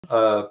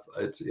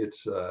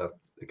It's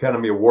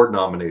Academy Award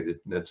nominated,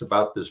 and it's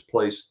about this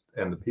place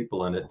and the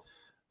people in it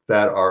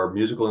that are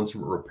musical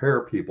instrument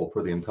repair people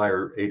for the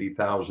entire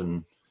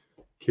 80,000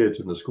 kids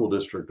in the school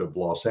district of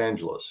Los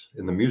Angeles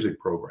in the music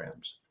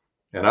programs.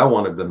 And I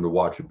wanted them to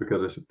watch it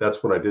because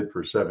that's what I did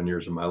for 7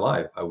 years of my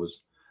life. I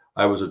was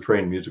a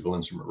trained musical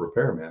instrument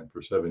repairman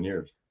for 7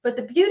 years. But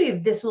the beauty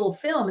of this little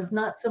film is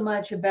not so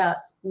much about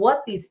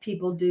what these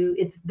people do,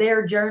 it's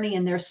their journey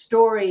and their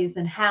stories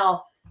and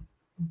how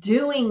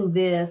doing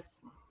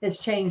this has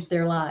changed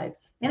their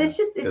lives. And it's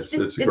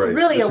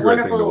really a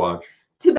wonderful